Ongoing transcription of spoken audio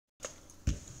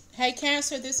Hey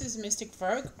Cancer, this is Mystic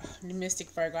Virgo.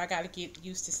 I gotta get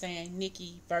used to saying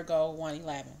Nikki Virgo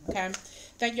 111. Okay.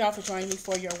 Thank you all for joining me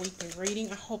for your weekly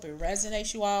reading. I hope it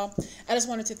resonates you all. I just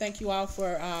wanted to thank you all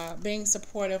for being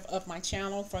supportive of my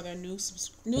channel, for the new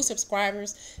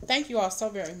subscribers. Thank you all so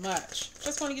very much.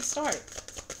 Just want to get started.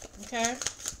 Okay.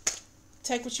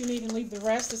 Take what you need and leave the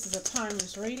rest. This is a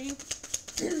timeless reading.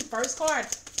 First card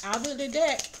out of the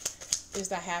deck is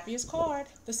the happiest card,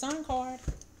 the Sun card.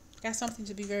 Got something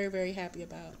to be very, very happy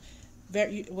about.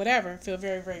 Feel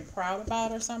very, very proud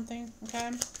about or something.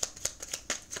 Okay.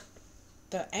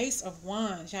 The Ace of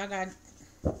Wands. Y'all got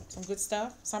some good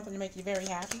stuff. Something to make you very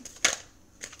happy.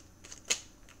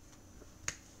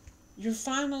 You're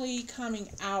finally coming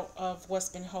out of what's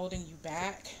been holding you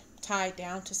back, tied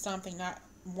down to something, not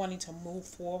wanting to move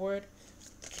forward.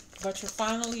 But you're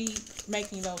finally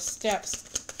making those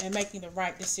steps and making the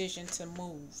right decision to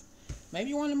move. Maybe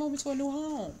you want to move into a new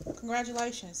home.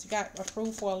 Congratulations. You got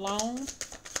approved for a loan.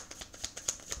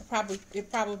 It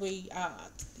probably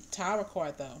Tower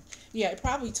card though. Yeah, it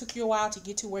probably took you a while to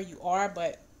get to where you are,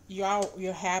 but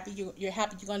you're happy. You're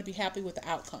happy. You're going to be happy with the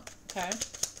outcome. Okay.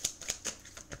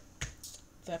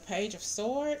 The Page of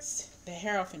Swords. The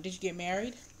Hierophant. Did you get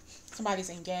married? Somebody's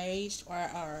engaged,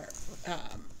 or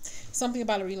something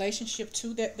about a relationship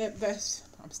too. That's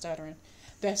I'm stuttering.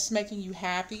 That's making you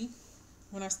happy.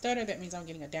 When I stutter, that means I'm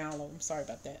getting a download. I'm sorry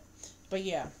about that. But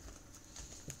yeah.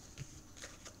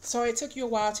 So it took you a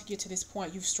while to get to this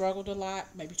point. You've struggled a lot,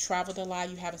 maybe traveled a lot.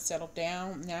 You haven't settled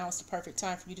down. Now it's the perfect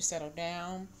time for you to settle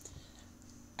down.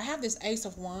 I have this Ace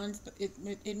of Wands. But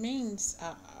it means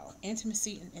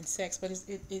intimacy and sex, but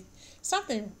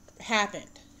something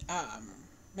happened.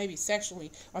 Maybe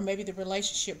sexually, or maybe the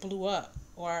relationship blew up,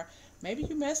 or maybe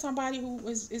you met somebody who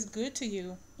is good to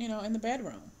you, in the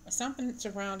bedroom. Something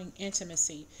surrounding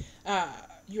intimacy.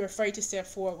 You're afraid to step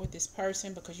forward with this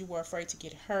person because you were afraid to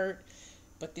get hurt.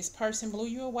 But this person blew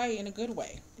you away in a good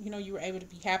way. You were able to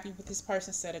be happy with this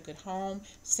person, set a good home,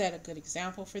 set a good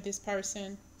example for this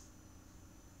person.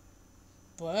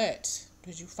 But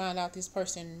did you find out this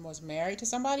person was married to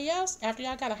somebody else after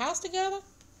y'all got a house together?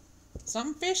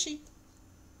 Something fishy.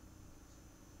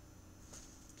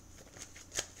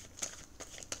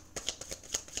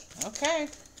 Okay.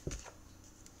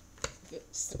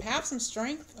 Have some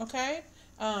strength, okay?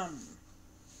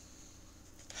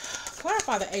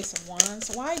 Clarify the Ace of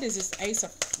Wands. Why does this Ace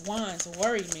of Wands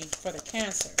worry me for the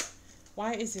Cancer?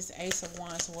 Why is this Ace of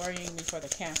Wands worrying me for the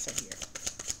Cancer here?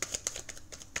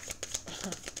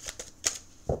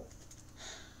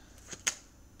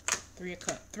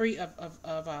 Three of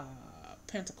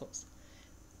Pentacles.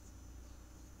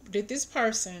 Did this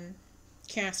person,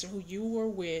 Cancer, who you were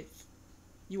with,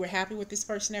 you were happy with this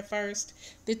person at first?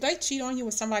 Did they cheat on you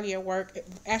with somebody at work?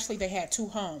 Actually, they had two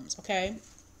homes, okay?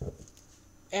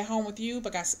 At home with you,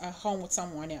 but got a home with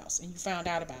someone else, and you found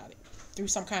out about it through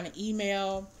some kind of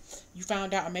email. You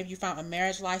found out, or maybe you found a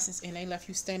marriage license, and they left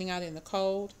you standing out in the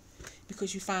cold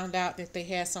because you found out that they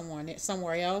had someone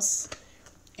somewhere else,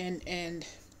 and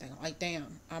they're like,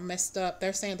 damn, I messed up.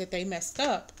 They're saying that they messed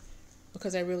up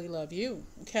because they really love you,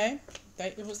 okay?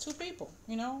 It was two people,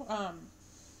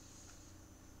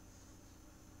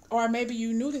 or maybe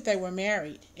you knew that they were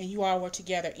married and you all were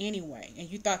together anyway, and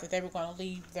you thought that they were going to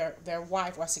leave their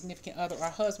wife or significant other or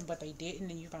husband, but they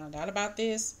didn't, and you found out about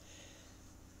this.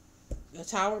 The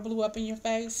Tower blew up in your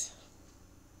face.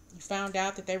 You found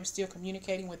out that they were still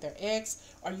communicating with their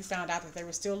ex, or you found out that they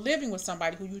were still living with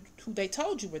somebody who they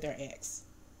told you were their ex.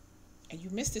 And you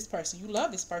miss this person. You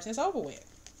love this person. It's over with.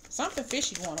 Something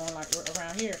fishy going on like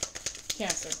around here,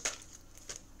 Cancer.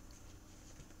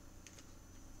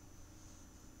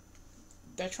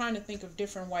 They're trying to think of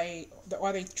different ways,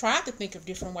 or they tried to think of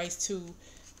different ways to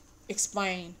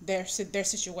explain their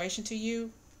situation to you.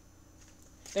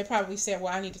 They probably said,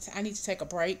 well, I need to take a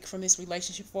break from this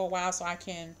relationship for a while so I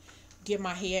can get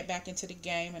my head back into the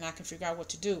game and I can figure out what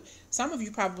to do. Some of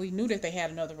you probably knew that they had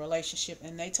another relationship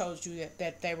and they told you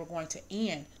that they were going to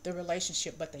end the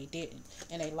relationship, but they didn't,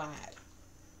 and they lied.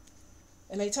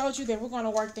 And they told you they were going to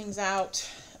work things out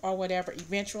or whatever.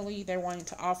 Eventually, they're wanting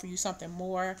to offer you something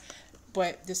more.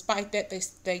 But despite that,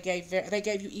 they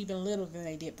gave you even little than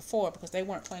they did before, because they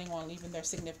weren't planning on leaving their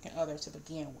significant other to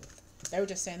begin with. They were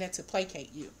just saying that to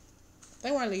placate you.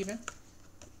 They weren't leaving.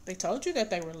 They told you that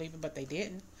they were leaving, but they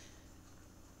didn't.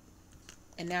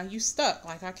 And now you stuck.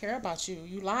 Like, I care about you.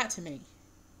 You lied to me.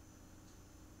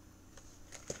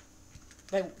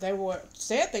 They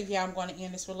said that, yeah, I'm going to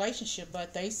end this relationship,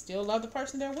 but they still love the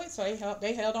person they're with, so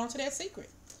they held on to that secret.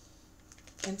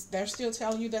 And they're still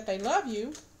telling you that they love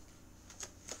you.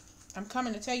 I'm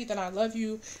coming to tell you that I love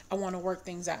you. I want to work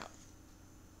things out.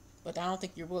 But I don't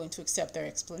think you're willing to accept their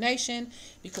explanation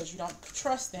because you don't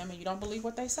trust them and you don't believe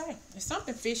what they say. There's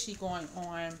something fishy going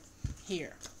on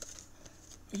here.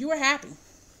 You are happy,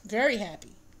 very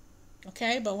happy.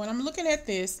 Okay, but when I'm looking at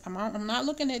this, I'm not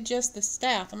looking at just the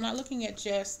staff. I'm not looking at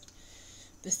just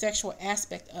the sexual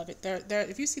aspect of it.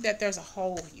 If you see that, there's a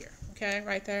hole here. Okay,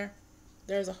 right there.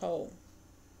 There's a hole.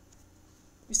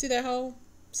 You see that hole?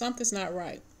 Something's not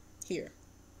right here.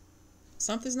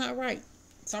 Something's not right.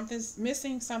 Something's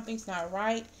missing. Something's not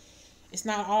right. It's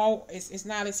not all. It's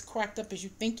not as cracked up as you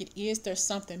think it is. There's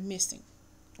something missing.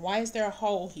 Why is there a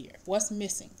hole here? What's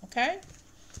missing? Okay.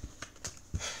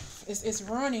 It's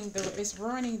ruining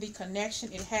the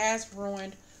connection. It has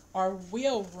ruined or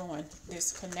will ruin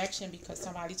this connection because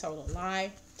somebody told a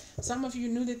lie. Some of you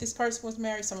knew that this person was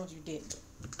married. Some of you didn't.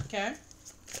 Okay.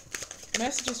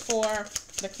 Messages for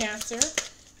the Cancer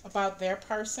about their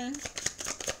person.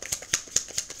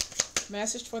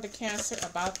 Message for the Cancer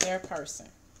about their person.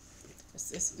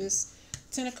 It's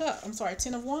 10 of Cups. I'm sorry,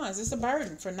 10 of Wands. It's a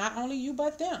burden for not only you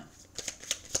but them.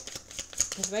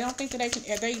 Because they don't think that they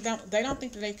can. They don't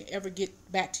think that they can ever get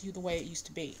back to you the way it used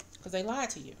to be. Because they lied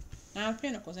to you. 9 of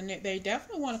Pentacles, and they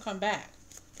definitely want to come back.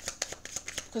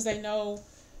 Because they know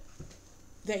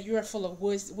that you're full of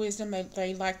wisdom.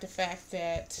 They like the fact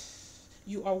that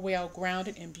you are well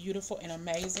grounded and beautiful and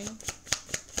amazing.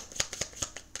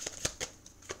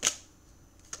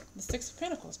 The 6 of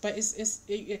Pentacles, but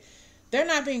they're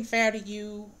not being fair to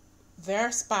you,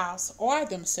 their spouse, or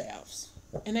themselves,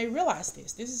 and they realize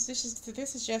this. This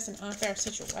is just an unfair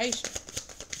situation.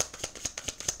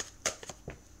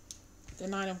 The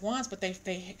 9 of Wands, but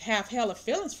they have hella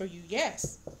feelings for you.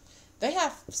 Yes, they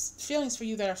have feelings for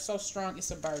you that are so strong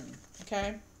it's a burden.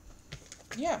 Okay,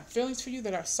 yeah, feelings for you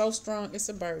that are so strong it's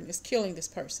a burden. It's killing this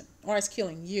person, or it's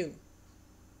killing you.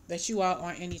 That you all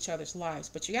aren't in each other's lives,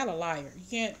 but you got a liar. You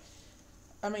can't.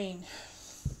 I mean,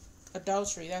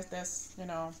 adultery. That's you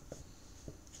know.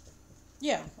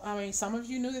 Yeah, I mean, some of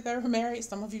you knew that they were married,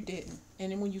 some of you didn't.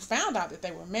 And then when you found out that they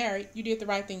were married, you did the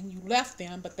right thing. You left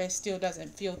them, but that still doesn't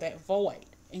fill that void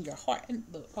in your heart. And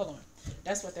look, hold on.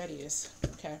 That's what that is.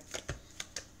 Okay.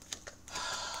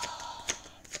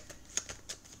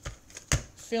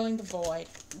 Filling the void.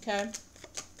 Okay.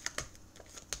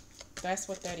 That's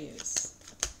what that is.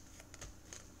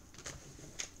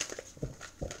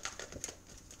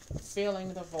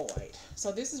 Filling the void.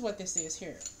 So this is what this is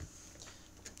here.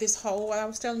 This hole I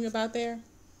was telling you about there.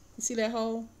 You see that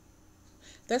hole?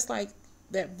 That's like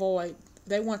that void.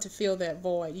 They want to fill that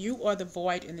void. You are the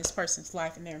void in this person's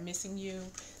life and they're missing you.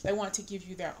 They want to give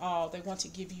you their all. They want to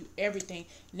give you everything.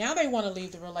 Now they want to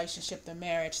leave the relationship, the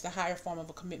marriage, the higher form of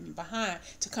a commitment behind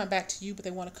to come back to you, but they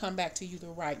want to come back to you the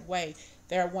right way.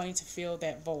 They're wanting to fill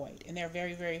that void. And they're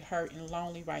very, very hurt and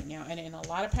lonely right now and in a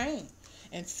lot of pain.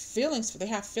 And feelings, they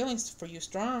have feelings for you,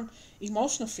 strong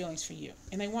emotional feelings for you.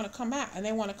 And they want to come out, and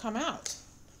they want to come out.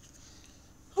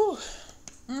 Whew.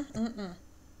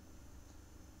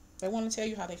 They want to tell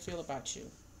you how they feel about you.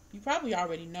 You probably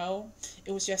already know.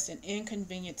 It was just an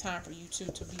inconvenient time for you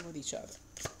two to be with each other.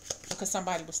 Because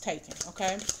somebody was taken,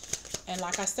 okay? And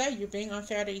like I said, you're being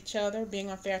unfair to each other,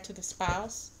 being unfair to the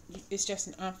spouse. It's just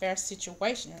an unfair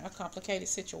situation, a complicated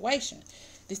situation.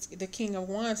 The King of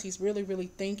Wands, he's really, really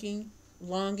thinking,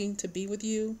 longing to be with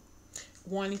you,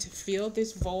 wanting to fill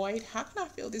this void. How can I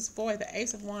fill this void? The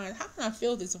Ace of Wands. How can I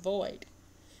fill this void?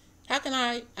 How can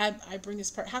I bring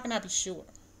this person? How can I be sure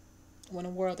when a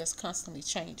world is constantly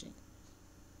changing?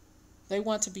 They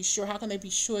want to be sure. How can they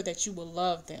be sure that you will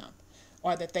love them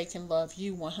or that they can love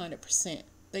you 100%?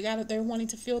 They're wanting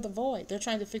to fill the void. They're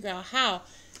trying to figure out how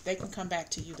they can come back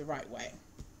to you the right way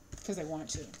because they want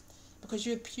to. Because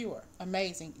you're pure,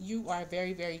 amazing. You are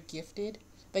very, very gifted.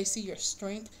 They see your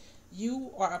strength.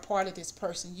 You are a part of this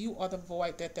person. You are the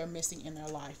void that they're missing in their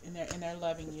life, and they're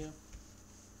loving you.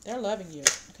 They're loving you,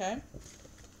 okay?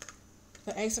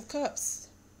 The Ace of Cups.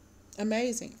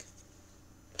 Amazing.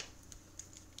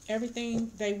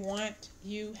 Everything they want,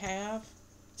 you have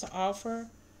to offer.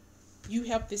 You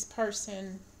help this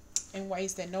person in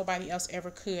ways that nobody else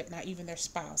ever could, not even their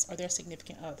spouse or their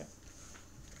significant other.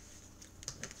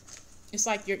 It's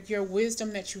like your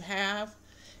wisdom that you have.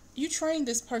 You train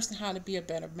this person how to be a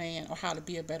better man or how to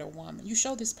be a better woman. You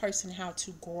show this person how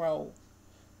to grow,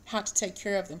 how to take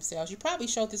care of themselves. You probably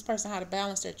showed this person how to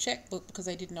balance their checkbook because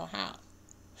they didn't know how.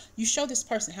 You show this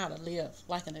person how to live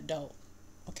like an adult.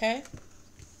 Okay?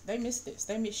 They miss this.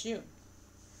 They miss you.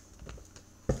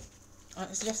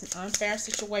 It's just an unfair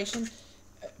situation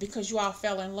because you all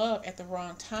fell in love at the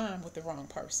wrong time with the wrong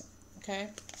person. Okay?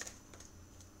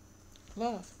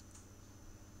 Love.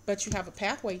 But you have a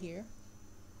pathway here.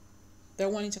 They're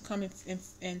wanting to come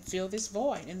and fill this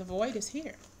void. And the void is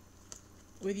here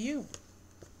with you.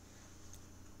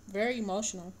 Very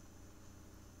emotional.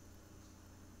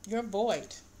 You're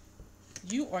void.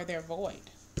 You are their void.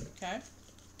 Okay?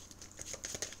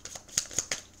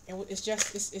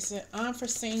 It's an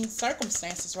unforeseen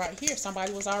circumstances right here.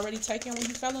 Somebody was already taken when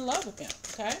you fell in love with them.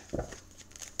 Okay?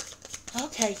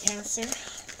 Okay, Cancer.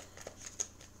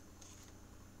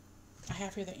 I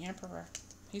have here the Emperor.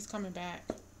 He's coming back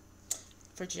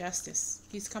for justice.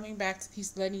 He's coming back.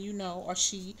 He's letting you know, or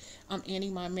she, I'm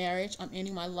ending my marriage. I'm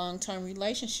ending my long-term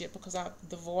relationship because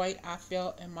the void I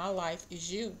felt in my life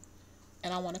is you.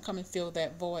 And I want to come and fill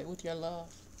that void with your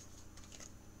love.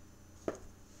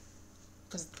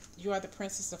 Because you are the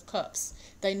Princess of Cups.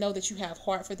 They know that you have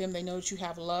heart for them. They know that you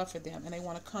have love for them. And they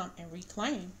want to come and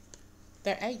reclaim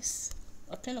their Ace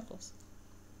of Pentacles.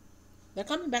 They're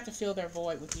coming back to fill their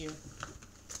void with you.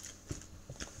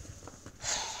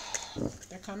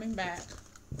 They're coming back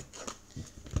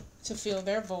to fill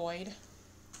their void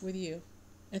with you.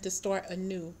 And to start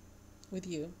anew with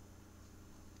you.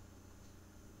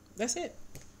 That's it.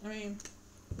 I mean,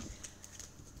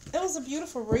 it was a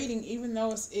beautiful reading, even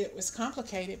though it was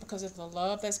complicated because of the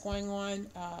love that's going on,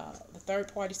 the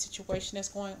third party situation that's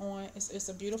going on. It's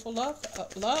a beautiful love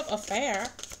affair,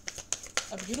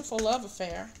 a beautiful love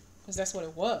affair, because that's what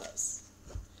it was.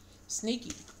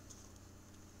 Sneaky.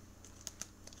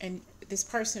 And this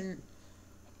person,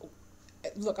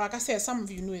 look, like I said, some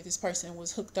of you knew that this person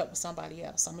was hooked up with somebody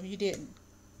else. Some of you didn't.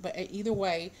 But either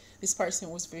way, this person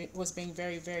was being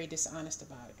very, very dishonest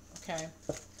about it. Okay,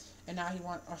 and now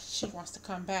she wants to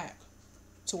come back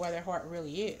to where their heart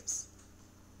really is.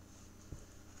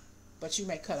 But you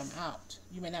may cut them out.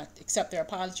 You may not accept their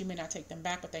apology. You may not take them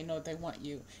back, but they know they want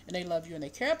you and they love you and they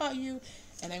care about you,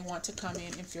 and they want to come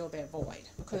in and fill that void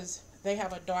because they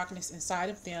have a darkness inside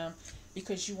of them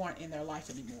because you aren't in their life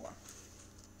anymore.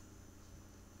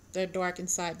 They're dark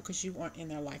inside because you aren't in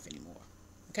their life anymore.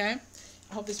 Okay.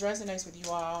 I hope this resonates with you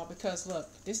all because, look,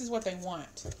 this is what they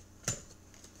want.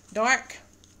 Dark,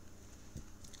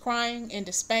 crying in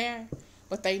despair,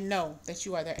 but they know that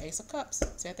you are their Ace of Cups.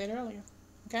 Said that earlier.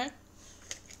 Okay?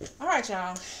 All right,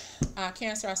 y'all.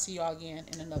 Cancer, I'll see you all again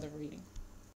in another reading.